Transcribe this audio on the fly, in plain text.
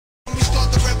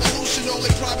all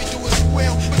they probably do is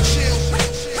squeal, but chill.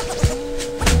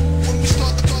 When we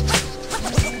start the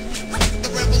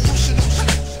revolution,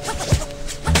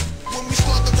 when we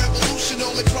start the revolution,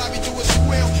 all they probably do is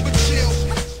squeal, but chill.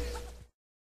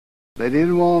 They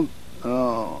didn't want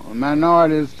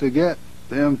minorities to get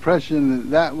the impression that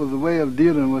that was the way of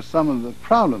dealing with some of the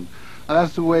problems.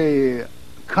 That's the way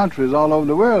countries all over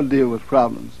the world deal with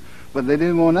problems. But they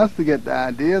didn't want us to get the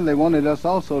idea. They wanted us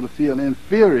also to feel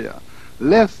inferior,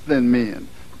 less than men,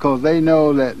 because they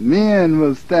know that men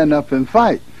will stand up and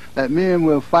fight, that men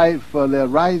will fight for their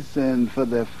rights and for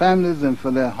their families and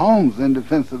for their homes, in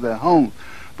defense of their homes.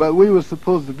 But we were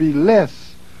supposed to be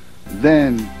less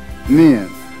than men.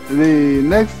 The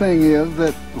next thing is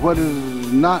that what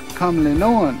is not commonly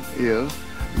known is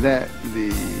that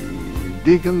the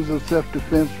Deacons of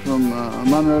Self-Defense from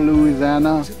Monroe,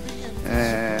 Louisiana,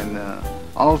 and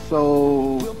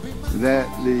also that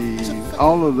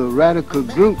all of the radical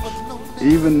groups,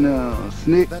 even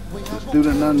SNCC, the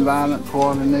Student Nonviolent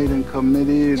Coordinating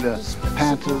Committee, the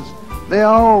Panthers, they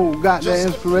all got their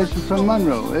inspiration from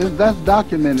Monroe. That's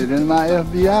documented in my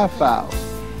FBI files.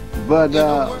 But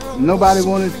nobody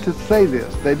wanted to say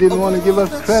this. They didn't want to give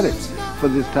us credit for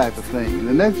this type of thing.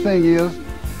 The next thing is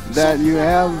that you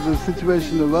have the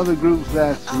situation of other groups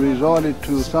that's resorted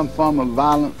to some form of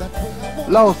violence,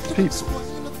 lost people.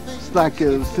 It's like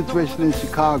a situation in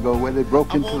Chicago where they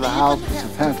broke into the house with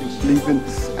the Panthers sleeping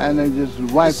and they just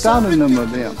wiped out a number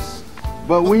of them.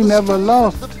 But we never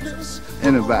lost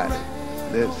anybody.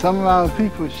 That some of our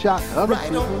people shot other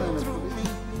people.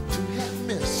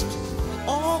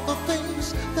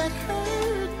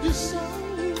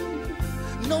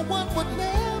 No one would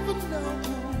never know,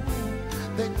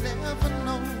 they never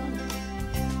know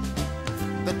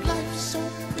that life so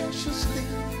preciously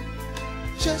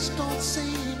just don't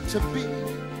seem to be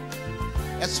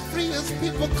as free as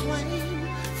people claim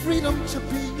freedom to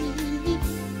be.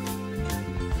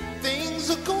 Things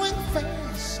are going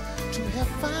fast to have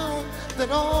found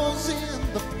that all's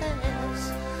in the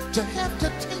past. To have to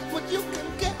take what you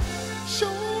can get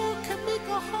sure can make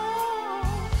a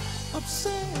heart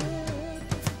upset.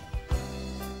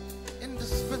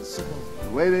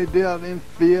 The way they dealt in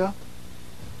fear,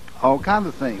 all kinds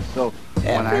of things. So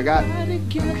when I got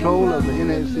control of the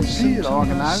NAACP, the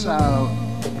organizer,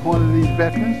 I appointed these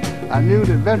veterans. I knew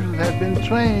that veterans had been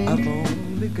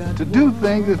trained to do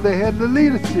things if they had the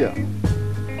leadership.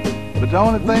 But the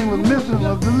only thing was missing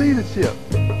was the leadership.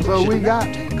 So we got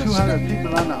 200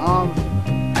 people under arms,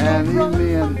 and these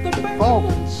men fought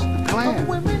the Klan.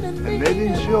 And they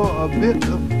didn't show a bit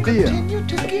of fear,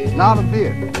 not a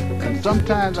bit. And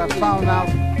sometimes I found out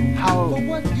how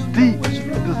deep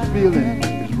this feeling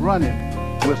is running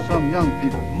with some young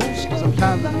people.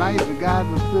 Sometimes at night the guys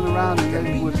would sit around and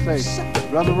they would say,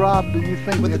 "Brother Rob, do you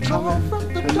think they're coming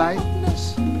tonight?"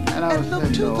 And I would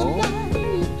say, "No."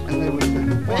 And they would say,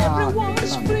 "Why aren't they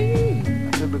coming?"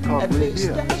 I said, "Because we're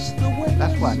here."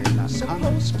 That's why they're not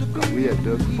coming. Because we had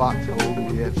dug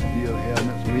foxholes, we had steel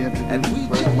helmets, we introduced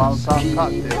the first Molotov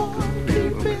cocktail to the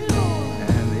field.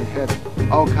 And they had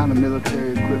all kind of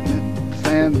military equipment,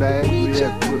 sandbags we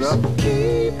had put up.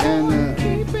 And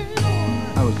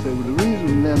I would say, well, the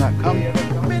reason they're not coming,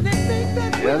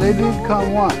 yeah, they did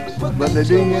come once, but they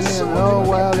didn't get in. Oh,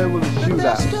 well, there was a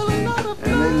shootout.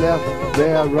 And they left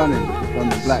there running from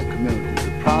the black community.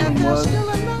 The problem was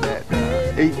that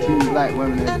 18 black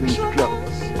women had been struck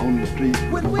on the street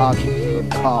with objects from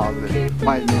cars that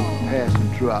white men were passing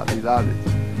throughout these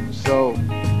objects. So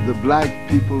the black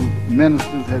people,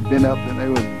 ministers had been up and they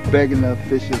were begging the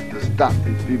officials to stop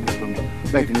these people from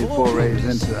making these forays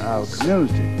into our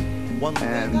community.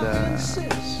 And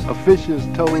officials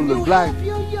told the black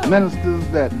ministers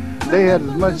that they had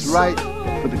as much right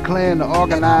for the Klan to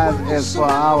organize as for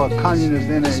our communist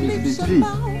NAACP.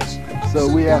 So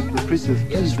we asked the preachers,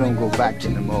 please don't go back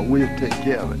anymore, we'll take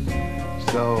care of it.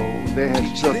 So they had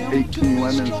struck 18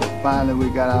 women, so finally we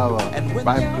got our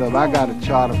rifle club. I got a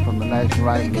charter from the National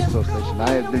Rifle Association. I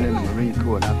had been in the Marine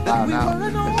Corps and I found out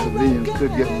that civilians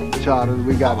could get charters.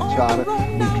 We got a charter.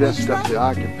 We dressed up the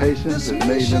occupations and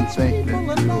made them think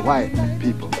that we were white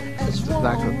people. It's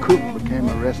like a cook became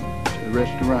a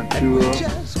restaurateur,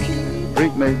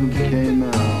 brick mason became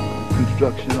a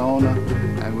construction owner,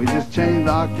 and we just changed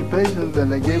the occupations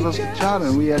and they gave us a charter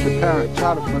and we had the parent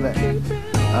charter for that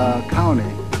county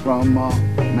from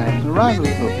National Rifle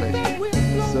Association.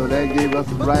 So that gave us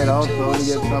the right also to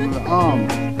get some of the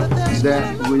arms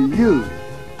that we use.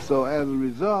 So as a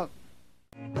result,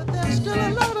 but there's still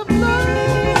a lot of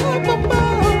love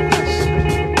among us,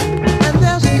 and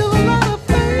there's still a lot of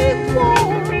faith,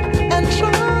 war, and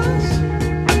trust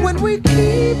when we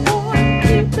keep on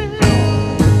keeping.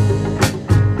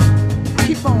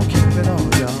 funky.